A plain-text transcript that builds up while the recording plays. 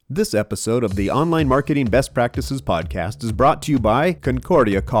This episode of the Online Marketing Best Practices podcast is brought to you by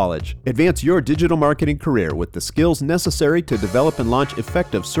Concordia College. Advance your digital marketing career with the skills necessary to develop and launch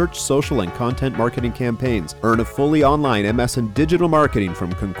effective search, social, and content marketing campaigns. Earn a fully online MS in digital marketing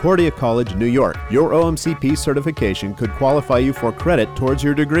from Concordia College, New York. Your OMCP certification could qualify you for credit towards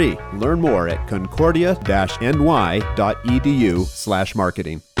your degree. Learn more at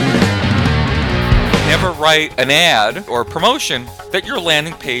concordia-ny.edu/marketing. Never write an ad or promotion that your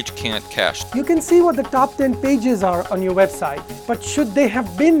landing page can't cache. You can see what the top 10 pages are on your website, but should they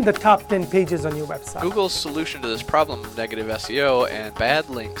have been the top 10 pages on your website? Google's solution to this problem of negative SEO and bad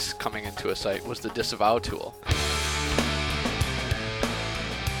links coming into a site was the disavow tool.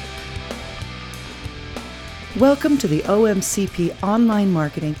 Welcome to the OMCP Online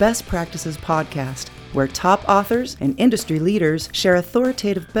Marketing Best Practices podcast, where top authors and industry leaders share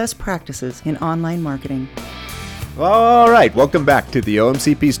authoritative best practices in online marketing. All right, welcome back to the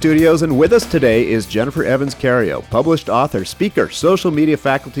OMCP studios, and with us today is Jennifer Evans Cario, published author, speaker, social media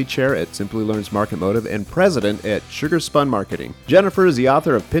faculty chair at Simply Learn's Market Motive, and president at Sugar Spun Marketing. Jennifer is the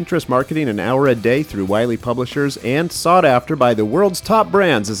author of Pinterest Marketing an Hour a Day through Wiley Publishers, and sought after by the world's top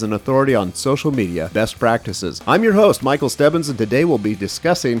brands as an authority on social media best practices. I'm your host, Michael Stebbins, and today we'll be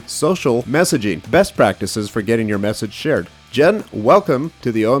discussing social messaging, best practices for getting your message shared. Jen, welcome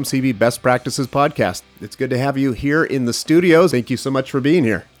to the OMCP Best Practices podcast. It's good to have you here in the studios. Thank you so much for being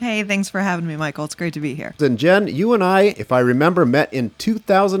here. Hey, thanks for having me, Michael. It's great to be here. And Jen, you and I, if I remember, met in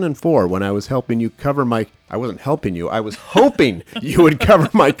 2004 when I was helping you cover I wasn't helping you. I was hoping you would cover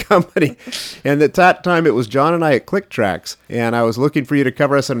my company. And at that time, it was John and I at ClickTracks, and I was looking for you to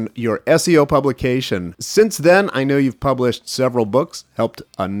cover us on your SEO publication. Since then, I know you've published several books, helped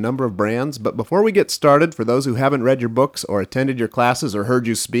a number of brands. But before we get started, for those who haven't read your books or attended your classes or heard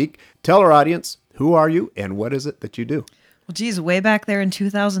you speak, tell our audience, who are you and what is it that you do? Well, geez, way back there in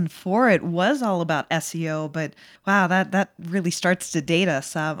 2004, it was all about SEO, but wow, that really starts to date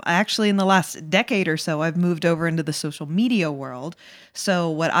us. Actually, in the last decade or so, I've moved over into the social media world. So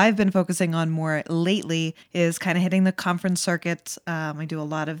what I've been focusing on more lately is kind of hitting the conference circuits. I do a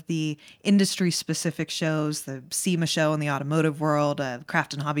lot of the industry-specific shows, the SEMA show in the automotive world,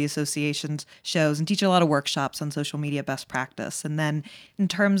 craft and hobby associations shows, and teach a lot of workshops on social media best practice. And then in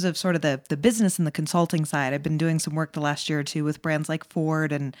terms of sort of the business and the consulting side, I've been doing some work the last year or two with brands like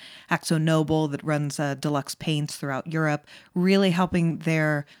Ford and AkzoNobel that runs deluxe paints throughout Europe, really helping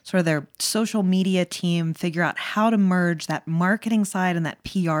their social media team figure out how to merge that marketing side and that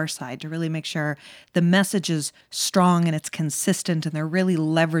PR side to really make sure the message is strong and it's consistent, and they're really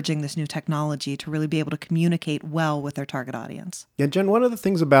leveraging this new technology to really be able to communicate well with their target audience. Yeah, Jen, one of the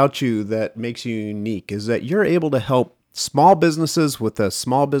things about you that makes you unique is that you're able to help small businesses with a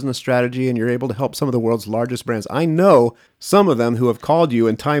small business strategy, and you're able to help some of the world's largest brands. I know some of them who have called you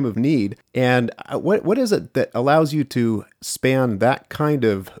in time of need. And what is it that allows you to span that kind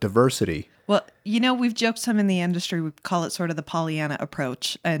of diversity? Well, we've joked some in the industry, we call it sort of the Pollyanna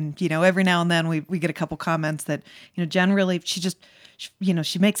approach. And, every now and then we get a couple comments that, Jen really,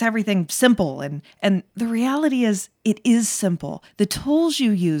 she makes everything simple. And the reality is it is simple. The tools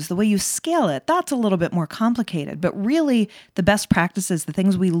you use, the way you scale it, that's a little bit more complicated. But really the best practices, the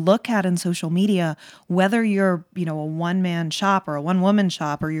things we look at in social media, whether you're, a one-man shop or a one-woman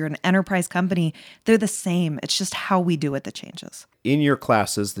shop or you're an enterprise company, they're the same. It's just how we do it that changes. In your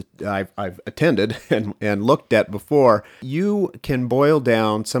classes that I've attended and looked at before, you can boil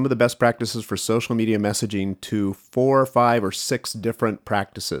down some of the best practices for social media messaging to 4, 5, or 6 different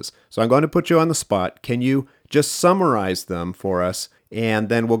practices. So I'm going to put you on the spot. Can you just summarize them for us, and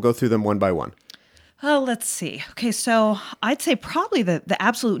then we'll go through them one by one? Oh, let's see. Okay, so I'd say probably the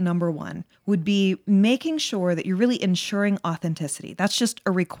absolute number one would be making sure that you're really ensuring authenticity. That's just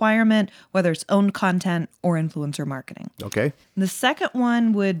a requirement, whether it's owned content or influencer marketing. Okay. The second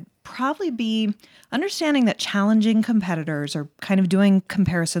one would probably be understanding that challenging competitors are kind of doing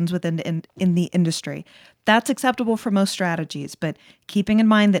comparisons within in the industry. That's acceptable for most strategies, but keeping in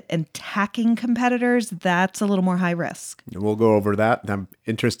mind that attacking competitors, that's a little more high risk. We'll go over that. I'm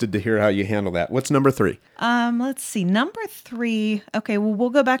interested to hear how you handle that. What's number 3? Let's see. Number 3, okay, well,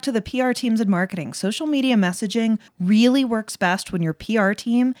 we'll go back to the PR teams and marketing. Social media messaging really works best when your PR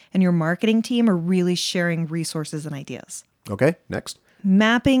team and your marketing team are really sharing resources and ideas. Okay, next.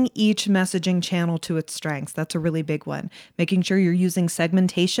 Mapping each messaging channel to its strengths. That's a really big one. Making sure you're using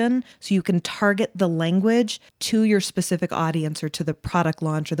segmentation so you can target the language to your specific audience or to the product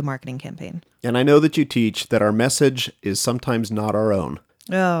launch or the marketing campaign. And I know that you teach that our message is sometimes not our own.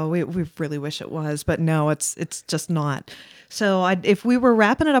 Oh, we really wish it was, but no, it's just not. So if we were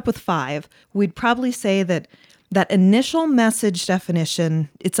wrapping it up with 5, we'd probably say that that initial message definition,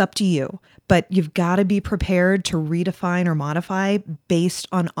 it's up to you, but you've got to be prepared to redefine or modify based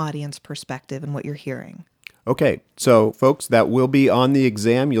on audience perspective and what you're hearing. Okay, so folks, that will be on the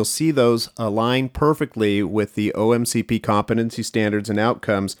exam. You'll see those align perfectly with the OMCP competency standards and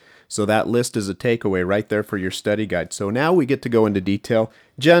outcomes. So that list is a takeaway right there for your study guide. So now we get to go into detail.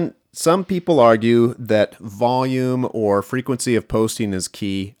 Jen, some people argue that volume or frequency of posting is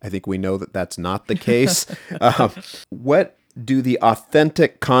key. I think we know that that's not the case. What do the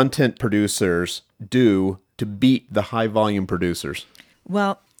authentic content producers do to beat the high volume producers?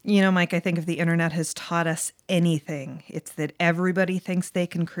 Well, you know, Mike, I think if the internet has taught us anything, it's that everybody thinks they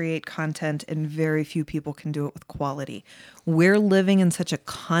can create content and very few people can do it with quality. We're living in such a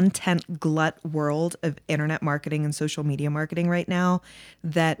content glut world of internet marketing and social media marketing right now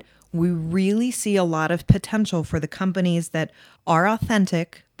that we really see a lot of potential for the companies that are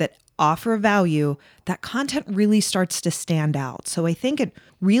authentic, that offer value. That content really starts to stand out. So I think it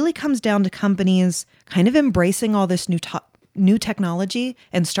really comes down to companies kind of embracing all this new technology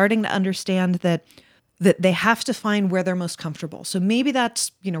and starting to understand that they have to find where they're most comfortable. So maybe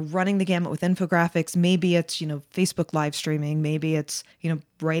that's, running the gamut with infographics. Maybe it's, Facebook live streaming. Maybe it's,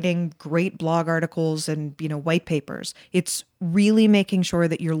 writing great blog articles and, white papers. It's really making sure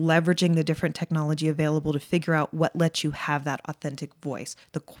that you're leveraging the different technology available to figure out what lets you have that authentic voice,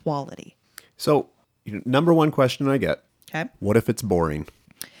 the quality. So, number one question I get, Okay. What if it's boring?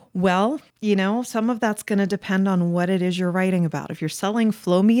 Well, some of that's going to depend on what it is you're writing about. If you're selling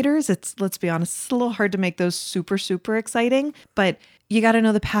flow meters, let's be honest, it's a little hard to make those super, super exciting, but you got to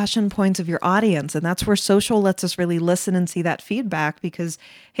know the passion points of your audience. And that's where social lets us really listen and see that feedback because,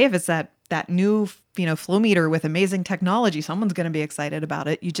 hey, if it's that new, flow meter with amazing technology, someone's going to be excited about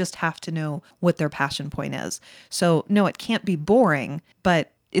it. You just have to know what their passion point is. So no, it can't be boring,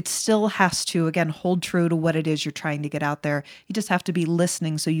 but it still has to, again, hold true to what it is you're trying to get out there. You just have to be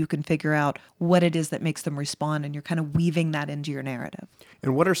listening so you can figure out what it is that makes them respond, and you're kind of weaving that into your narrative.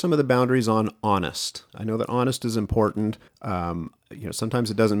 And what are some of the boundaries on honest? I know that honest is important.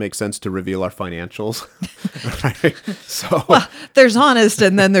 Sometimes it doesn't make sense to reveal our financials. Right? So, well, there's honest,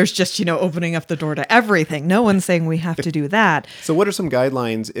 and then there's just, opening up the door to everything. No one's saying we have to do that. So what are some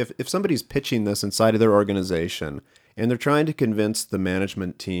guidelines if somebody's pitching this inside of their organization and they're trying to convince the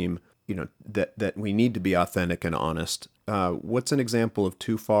management team, that we need to be authentic and honest? What's an example of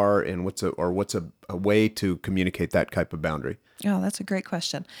too far, and what's a way to communicate that type of boundary? Oh, that's a great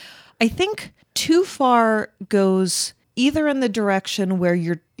question. I think too far goes either in the direction where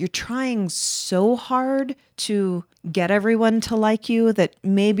you're trying so hard to get everyone to like you that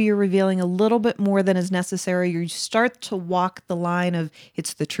maybe you're revealing a little bit more than is necessary. You start to walk the line of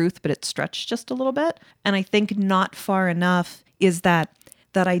it's the truth, but it's stretched just a little bit. And I think not far enough is that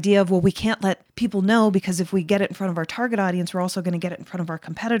idea of, well, we can't let people know because if we get it in front of our target audience, we're also going to get it in front of our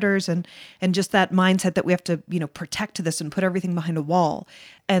competitors, and just that mindset that we have to, protect this and put everything behind a wall.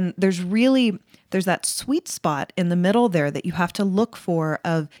 And there's that sweet spot in the middle there that you have to look for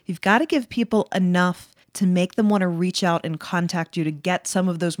of you've got to give people enough to make them want to reach out and contact you to get some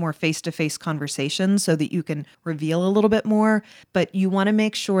of those more face-to-face conversations so that you can reveal a little bit more. But you want to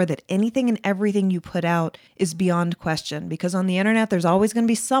make sure that anything and everything you put out is beyond question, because on the internet, there's always going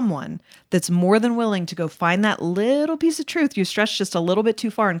to be someone that's more than willing to go find that little piece of truth you stretched just a little bit too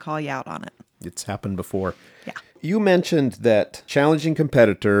far and call you out on it. It's happened before. Yeah. You mentioned that challenging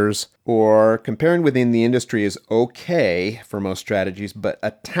competitors or comparing within the industry is okay for most strategies, but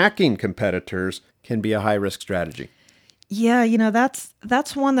attacking competitors can be a high-risk strategy. Yeah,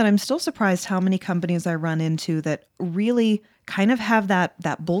 that's one that I'm still surprised how many companies I run into that really kind of have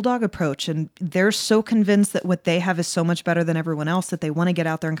that bulldog approach, and they're so convinced that what they have is so much better than everyone else that they want to get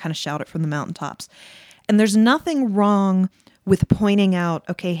out there and kind of shout it from the mountaintops. And there's nothing wrong with pointing out,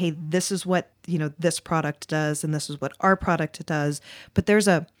 okay, hey, this is what, this product does and this is what our product does. But there's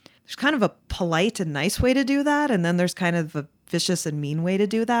kind of a polite and nice way to do that, and then there's kind of a vicious and mean way to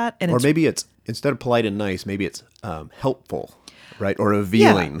do that. And maybe it's instead of polite and nice, maybe it's helpful, right? Or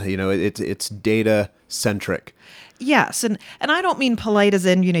revealing. Yeah. It's data centric. Yes, and I don't mean polite as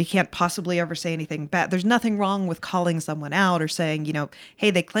in, you can't possibly ever say anything bad. There's nothing wrong with calling someone out or saying, hey,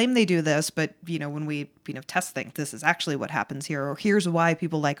 they claim they do this, but, when we, test things, this is actually what happens here, or here's why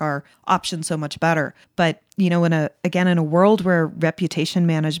people like our option so much better. But, in a world where reputation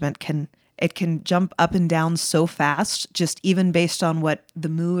management can jump up and down so fast, just even based on what the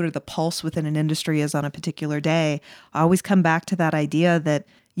mood or the pulse within an industry is on a particular day, I always come back to that idea that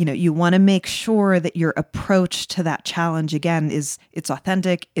you want to make sure that your approach to that challenge, again, it's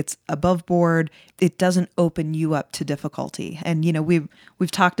authentic, it's above board, it doesn't open you up to difficulty. And,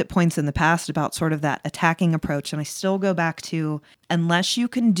 we've talked at points in the past about sort of that attacking approach. And I still go back to, unless you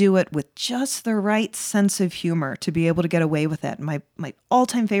can do it with just the right sense of humor to be able to get away with it. My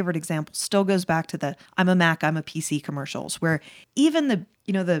all-time favorite example still goes back to the I'm a Mac, I'm a PC commercials, where even the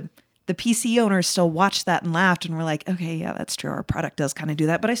PC owners still watched that and laughed and were like, okay, yeah, that's true. Our product does kind of do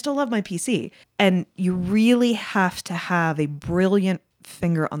that, but I still love my PC. And you really have to have a brilliant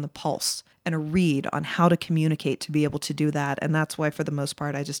finger on the pulse and a read on how to communicate to be able to do that. And that's why, for the most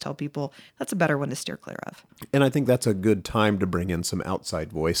part, I just tell people that's a better one to steer clear of. And I think that's a good time to bring in some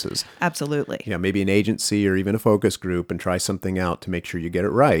outside voices. Absolutely. Yeah, maybe an agency or even a focus group, and try something out to make sure you get it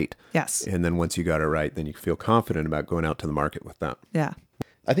right. Yes. And then once you got it right, then you feel confident about going out to the market with that. Yeah.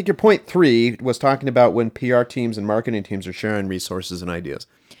 I think your point 3 was talking about when PR teams and marketing teams are sharing resources and ideas.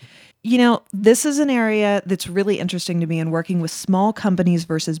 This is an area that's really interesting to me in working with small companies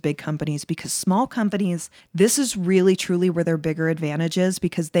versus big companies, because small companies, this is really truly where their bigger advantage is,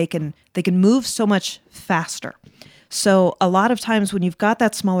 because they can move so much faster. So a lot of times when you've got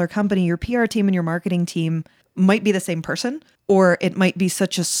that smaller company, your PR team and your marketing team might be the same person, or it might be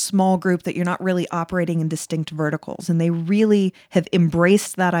such a small group that you're not really operating in distinct verticals. And they really have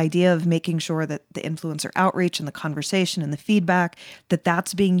embraced that idea of making sure that the influencer outreach and the conversation and the feedback,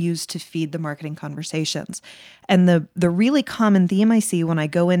 that's being used to feed the marketing conversations. And the really common theme I see when I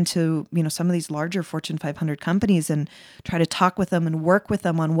go into, some of these larger Fortune 500 companies and try to talk with them and work with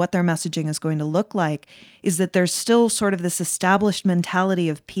them on what their messaging is going to look like, is that there's still sort of this established mentality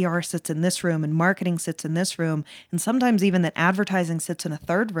of PR sits in this room and marketing sits in this room, and sometimes even that advertising sits in a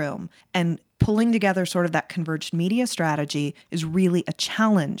third room. And pulling together sort of that converged media strategy is really a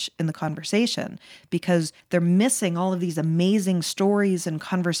challenge in the conversation, because they're missing all of these amazing stories and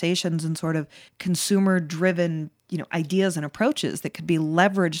conversations and sort of consumer-driven ideas and approaches that could be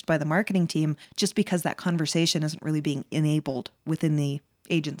leveraged by the marketing team, just because that conversation isn't really being enabled within the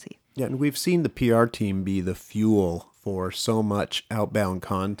agency. Yeah, and we've seen the PR team be the fuel for so much outbound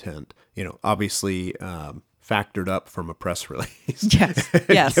content, obviously factored up from a press release.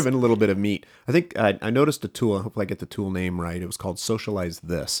 Yes. Given a little bit of meat. I think I noticed a tool, I hope I get the tool name right. It was called Socialize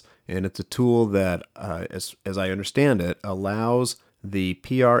This. And it's a tool that, as I understand it, allows the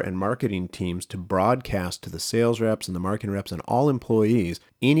PR and marketing teams to broadcast to the sales reps and the marketing reps and all employees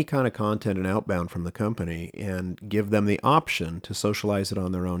any kind of content and outbound from the company, and give them the option to socialize it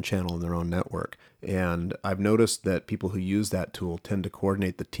on their own channel and their own network. And I've noticed that people who use that tool tend to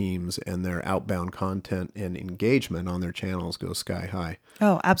coordinate the teams, and their outbound content and engagement on their channels goes sky high.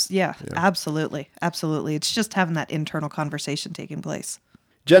 Oh, absolutely. Absolutely. It's just having that internal conversation taking place.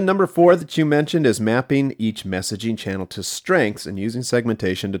 Jen, number 4 that you mentioned is mapping each messaging channel to strengths and using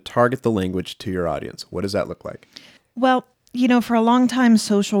segmentation to target the language to your audience. What does that look like? Well, for a long time,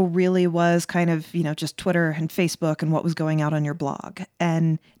 social really was kind of, just Twitter and Facebook and what was going out on your blog.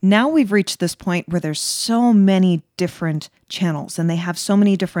 And now we've reached this point where there's so many different channels and they have so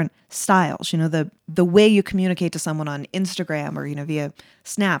many different styles. The way you communicate to someone on Instagram or, via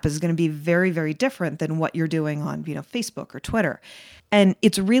Snap is going to be very, very different than what you're doing on, Facebook or Twitter. And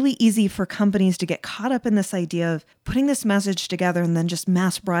it's really easy for companies to get caught up in this idea of putting this message together and then just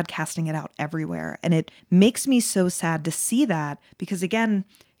mass broadcasting it out everywhere. And it makes me so sad to see that, because again,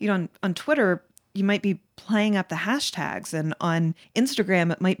 on Twitter, you might be playing up the hashtags, and on Instagram,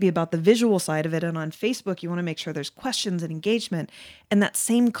 it might be about the visual side of it. And on Facebook, you want to make sure there's questions and engagement. And that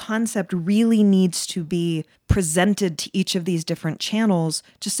same concept really needs to be presented to each of these different channels,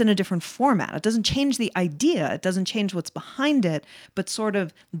 just in a different format. It doesn't change the idea. It doesn't change what's behind it, but sort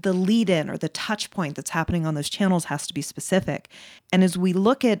of the lead in or the touch point that's happening on those channels has to be specific. And as we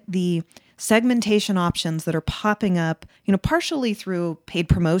look at the segmentation options that are popping up, partially through paid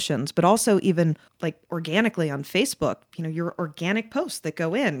promotions, but also even like organically on Facebook, your organic posts that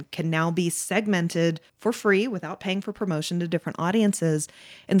go in can now be segmented for free without paying for promotion to different audiences.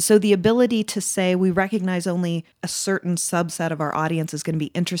 And so the ability to say we recognize only a certain subset of our audience is going to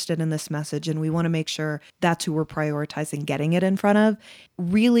be interested in this message, and we want to make sure that's who we're prioritizing getting it in front of,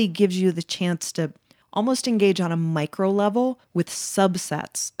 really gives you the chance to almost engage on a micro level with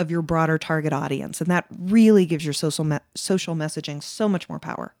subsets of your broader target audience. And that really gives your social messaging so much more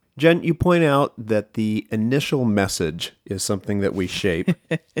power. Jen, you point out that the initial message is something that we shape.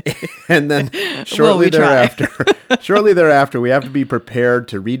 And then shortly thereafter, we have to be prepared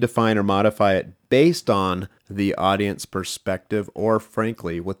to redefine or modify it based on the audience perspective, or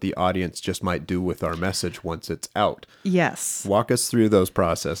frankly, what the audience just might do with our message once it's out. Yes. Walk us through those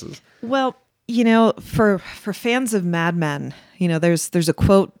processes. Well, for fans of Mad Men, There's a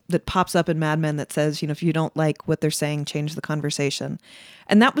quote that pops up in Mad Men that says, if you don't like what they're saying, change the conversation.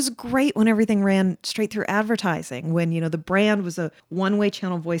 And that was great when everything ran straight through advertising, when, the brand was a one-way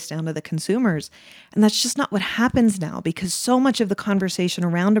channel voice down to the consumers. And that's just not what happens now, because so much of the conversation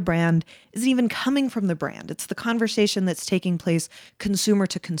around a brand isn't even coming from the brand. It's the conversation that's taking place consumer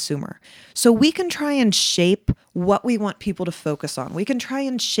to consumer. So we can try and shape what we want people to focus on. We can try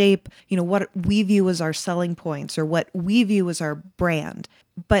and shape, what we view as our selling points or what we view as our brand.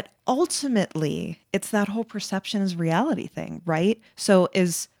 But ultimately, it's that whole perception is reality thing, right? So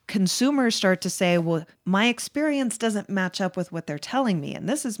as consumers start to say, well, my experience doesn't match up with what they're telling me, and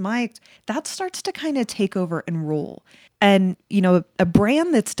this is that starts to kind of take over and rule. And, a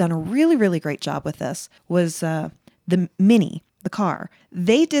brand that's done a really, really great job with this was the Mini, the car.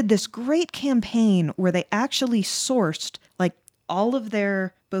 They did this great campaign where they actually sourced like all of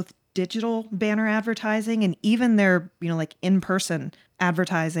their both digital banner advertising and even their, in-person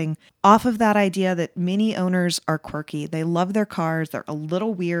advertising off of that idea that Mini owners are quirky. They love their cars. They're a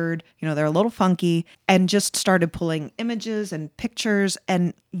little weird, they're a little funky, and just started pulling images and pictures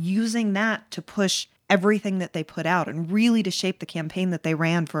and using that to push everything that they put out and really to shape the campaign that they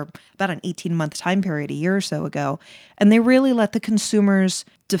ran for about an 18-month time period a year or so ago. And they really let the consumers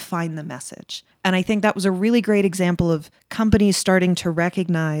define the message. And I think that was a really great example of companies starting to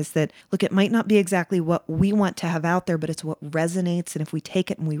recognize that, look, it might not be exactly what we want to have out there, but it's what resonates. And if we take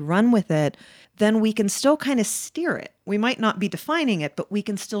it and we run with it, then we can still kind of steer it. We might not be defining it, but we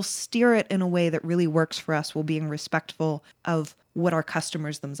can still steer it in a way that really works for us while being respectful of what our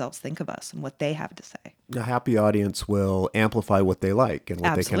customers themselves think of us and what they have to say. A happy audience will amplify what they like and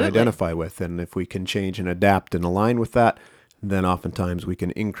what they can identify with. And if we can change and adapt and align with that, then oftentimes we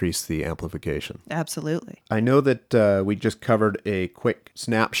can increase the amplification. Absolutely. I know that we just covered a quick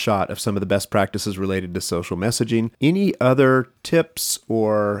snapshot of some of the best practices related to social messaging. Any other tips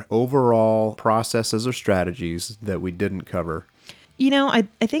or overall processes or strategies that we didn't cover? I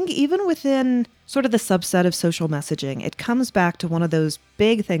think even within sort of the subset of social messaging, it comes back to one of those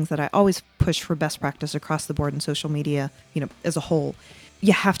big things that I always push for best practice across the board in social media, as a whole.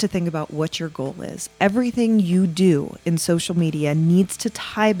 You have to think about what your goal is. Everything you do in social media needs to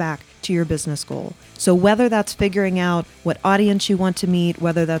tie back to your business goal. So whether that's figuring out what audience you want to meet,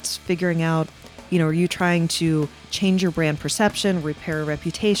 whether that's figuring out, are you trying to change your brand perception, repair a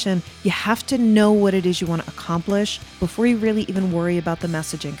reputation? You have to know what it is you want to accomplish before you really even worry about the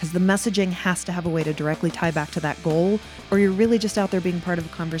messaging, because the messaging has to have a way to directly tie back to that goal, or you're really just out there being part of a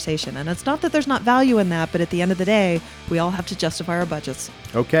conversation. And it's not that there's not value in that, but at the end of the day, we all have to justify our budgets.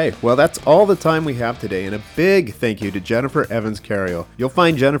 Okay, well, that's all the time we have today, and a big thank you to Jennifer Evans Cario. You'll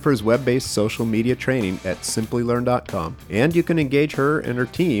find Jennifer's web-based social media training at simplylearn.com, and you can engage her and her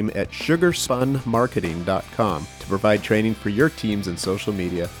team at sugarspunmarketing.com to provide training for your teams in social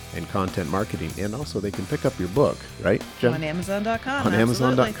media and content marketing. And also they can pick up your book, right, Jen? On Amazon.com. On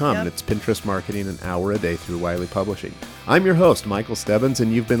Amazon.com. Yep. It's Pinterest Marketing, an hour a day through Wiley Publishing. I'm your host, Michael Stebbins,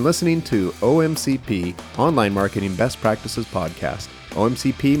 and you've been listening to OMCP, Online Marketing Best Practices Podcast.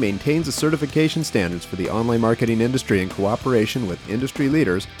 OMCP maintains the certification standards for the online marketing industry in cooperation with industry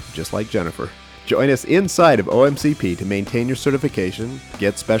leaders just like Jennifer. Join us inside of OMCP to maintain your certification,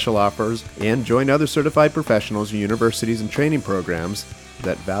 get special offers, and join other certified professionals, universities, and training programs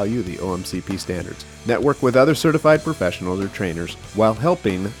that value the OMCP standards. Network with other certified professionals or trainers while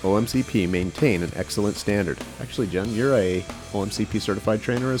helping OMCP maintain an excellent standard. Actually, Jen, you're a OMCP certified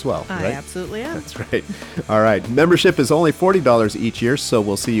trainer as well, right? I absolutely am. That's right. All right. Membership is only $40 each year, so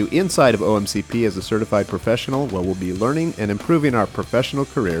we'll see you inside of OMCP as a certified professional where we'll be learning and improving our professional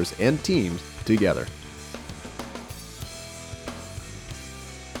careers and teams together.